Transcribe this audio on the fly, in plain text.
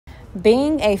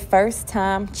Being a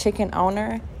first-time chicken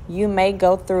owner, you may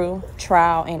go through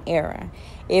trial and error.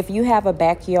 If you have a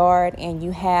backyard and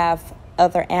you have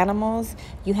other animals,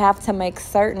 you have to make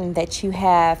certain that you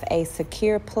have a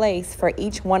secure place for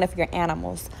each one of your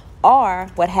animals, or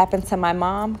what happened to my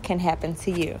mom can happen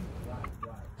to you.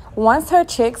 Once her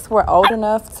chicks were old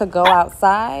enough to go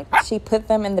outside, she put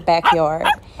them in the backyard.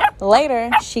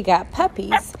 Later, she got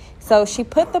puppies, so she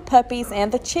put the puppies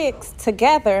and the chicks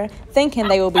together, thinking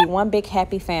they will be one big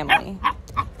happy family.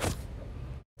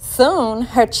 Soon,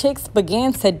 her chicks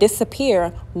began to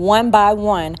disappear one by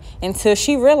one until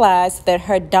she realized that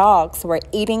her dogs were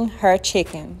eating her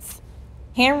chickens.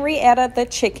 Henrietta the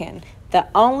chicken, the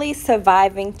only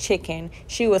surviving chicken,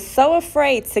 she was so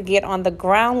afraid to get on the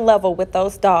ground level with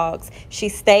those dogs, she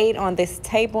stayed on this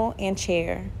table and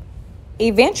chair.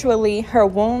 Eventually, her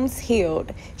wounds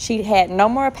healed. She had no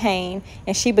more pain,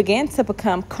 and she began to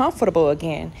become comfortable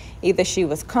again. Either she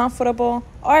was comfortable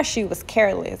or she was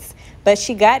careless. But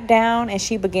she got down and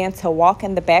she began to walk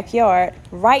in the backyard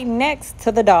right next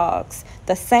to the dogs,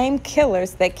 the same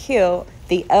killers that killed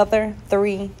the other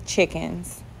 3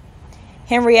 chickens.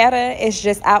 Henrietta is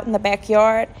just out in the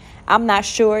backyard. I'm not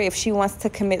sure if she wants to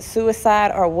commit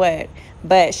suicide or what,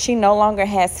 but she no longer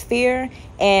has fear,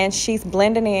 and she's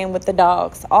blending in with the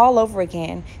dogs all over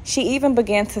again. She even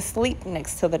began to sleep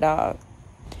next to the dog.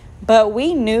 But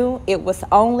we knew it was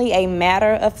only a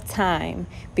matter of time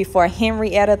before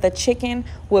Henrietta the chicken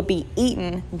would be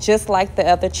eaten just like the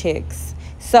other chicks.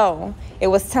 So it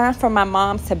was time for my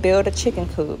mom to build a chicken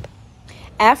coop.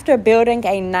 After building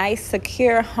a nice,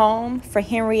 secure home for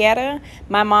Henrietta,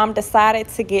 my mom decided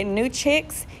to get new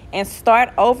chicks and start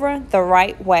over the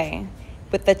right way,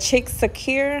 with the chicks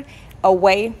secure,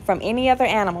 away from any other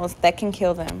animals that can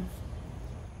kill them.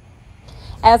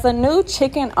 As a new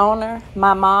chicken owner,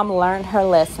 my mom learned her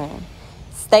lesson.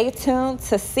 Stay tuned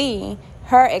to see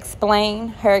her explain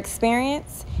her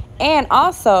experience, and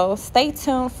also stay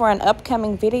tuned for an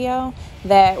upcoming video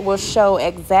that will show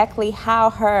exactly how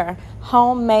her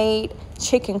homemade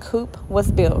chicken coop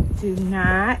was built. Do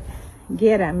not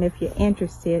get them if you're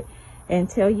interested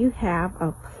until you have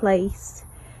a place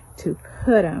to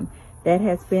put them. That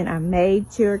has been a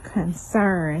major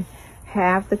concern.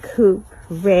 Have the coop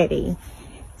ready.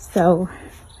 So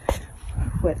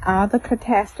with all the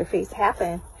catastrophes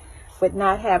happen with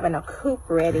not having a coop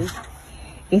ready,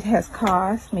 it has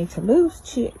caused me to lose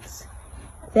chicks.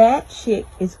 That chick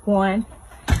is one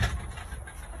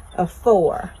of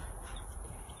 4.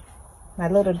 My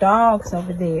little dogs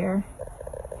over there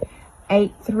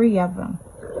ate 3 of them.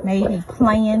 Maybe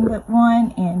playing with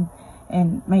one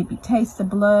and maybe taste the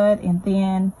blood, and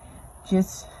then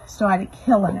just started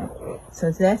killing them.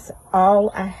 So that's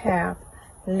all I have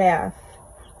left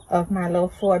of my little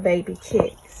 4 baby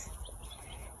chicks.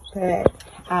 But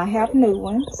I have new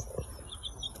ones.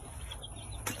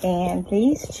 And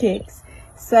these chicks,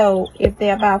 so if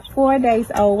they're about 4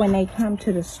 days old when they come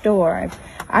to the store,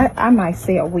 I might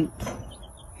say a week.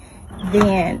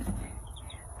 Then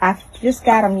I just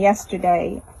got them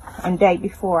yesterday and day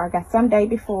before. I got some day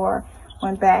before,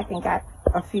 went back and got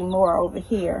a few more over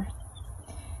here.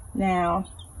 Now,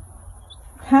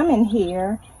 coming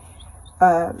here,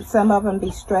 some of them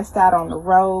be stressed out on the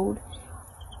road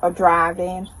or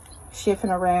driving,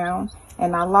 shifting around,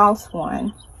 and I lost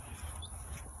one.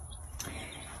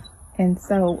 And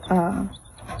so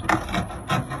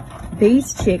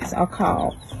these chicks are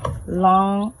called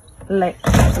leghorn,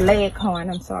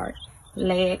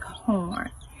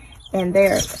 leghorn. And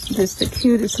they're just the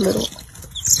cutest little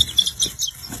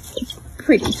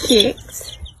pretty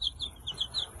chicks.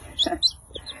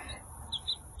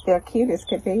 They're cute as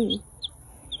could be.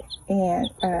 And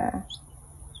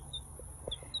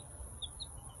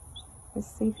let's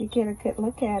see if you get a good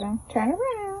look at them. Turn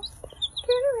around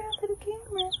to the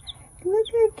camera. Look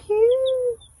how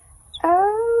cute.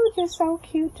 Oh, just so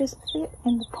cute. Just fit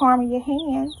in the palm of your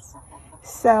hands.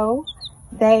 So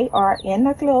they are in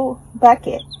a little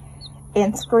bucket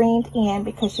and screened in,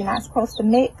 because you're not supposed to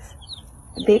mix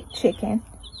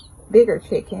bigger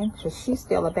chicken, because she's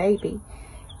still a baby,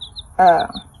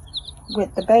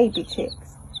 with the baby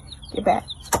chicks. Get back.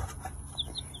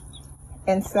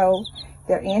 And so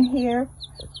they're in here,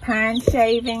 pine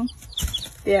shaving,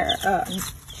 their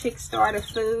chick starter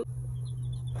food.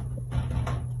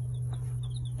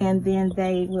 And then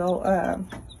they will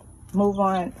move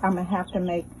on. I'm going to have to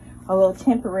make a little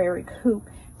temporary coop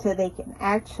till they can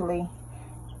actually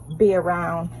be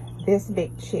around this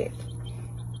big chick.